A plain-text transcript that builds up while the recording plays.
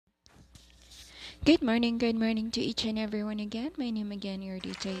Good morning to each and everyone again. My name again is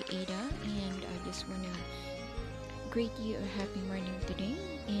DJ Ada, and I just want to greet you a happy morning today.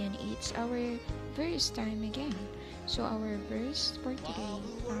 And it's our verse time again. So, our verse for today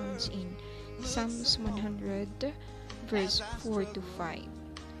found in Psalms 100, verse 4 to 5.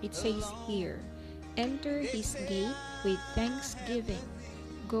 It says here, "Enter his gate with thanksgiving,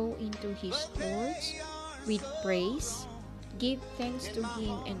 go into his courts with praise. Give thanks to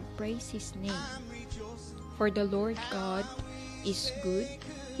him and praise his name. For the Lord God is good,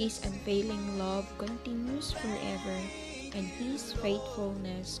 his unfailing love continues forever, and his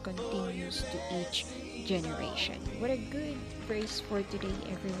faithfulness continues to each generation." What a good verse for today,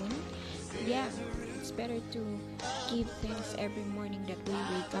 everyone. Yeah, it's better to give thanks every morning that we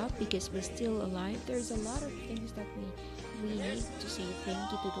wake up because we're still alive. There's a lot of things that we need to say thank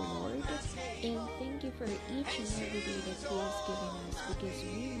you to the Lord, and thank you for each and every day that He has given us, because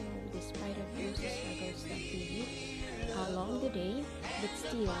we know despite of those struggles that we meet along the day, but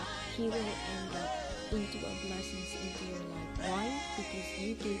still He will end up into a blessings into your life. Why? Because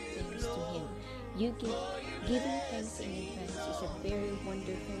you gave thanks to Him. Giving thanks in advance is a very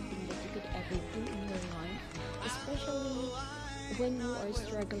wonderful thing that you could ever do in your life, especially when you are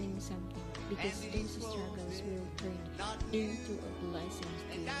struggling something, because those struggles will turn into a blessing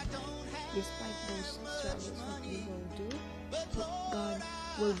to you. Despite those struggles that you will do, God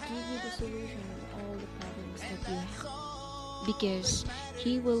will give you the solution of all the problems that you have, because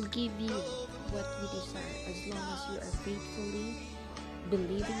He will give you what you desire as long as you are faithfully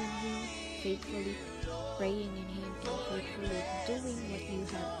believing in Him, faithfully praying in Him, and faithfully doing what you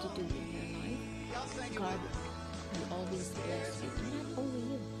have to do in your life. God will always bless you, and not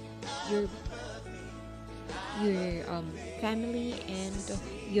only you, your family and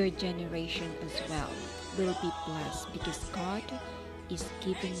your generation as well will be blessed, because God is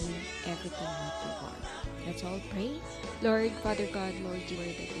giving you everything what you want. Let's all pray. Lord, Father God, Lord, the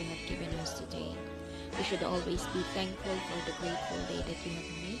word that you have given us today. We should always be thankful for the grateful day that you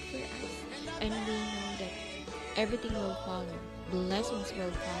have made for us. And we know that everything will follow. Blessings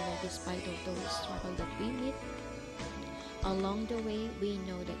will follow despite of those struggles that we meet. Along the way, we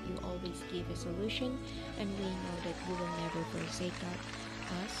know that you always give a solution, and we know that you will never forsake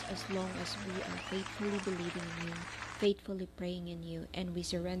us as long as we are faithfully believing in you, faithfully praying in you, and we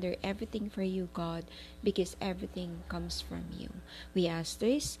surrender everything for you, God, because everything comes from you. We ask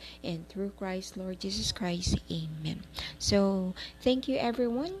this, and through Christ, Lord Jesus Christ, amen. So, thank you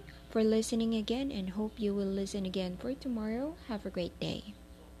everyone for listening again, and hope you will listen again for tomorrow. Have a great day.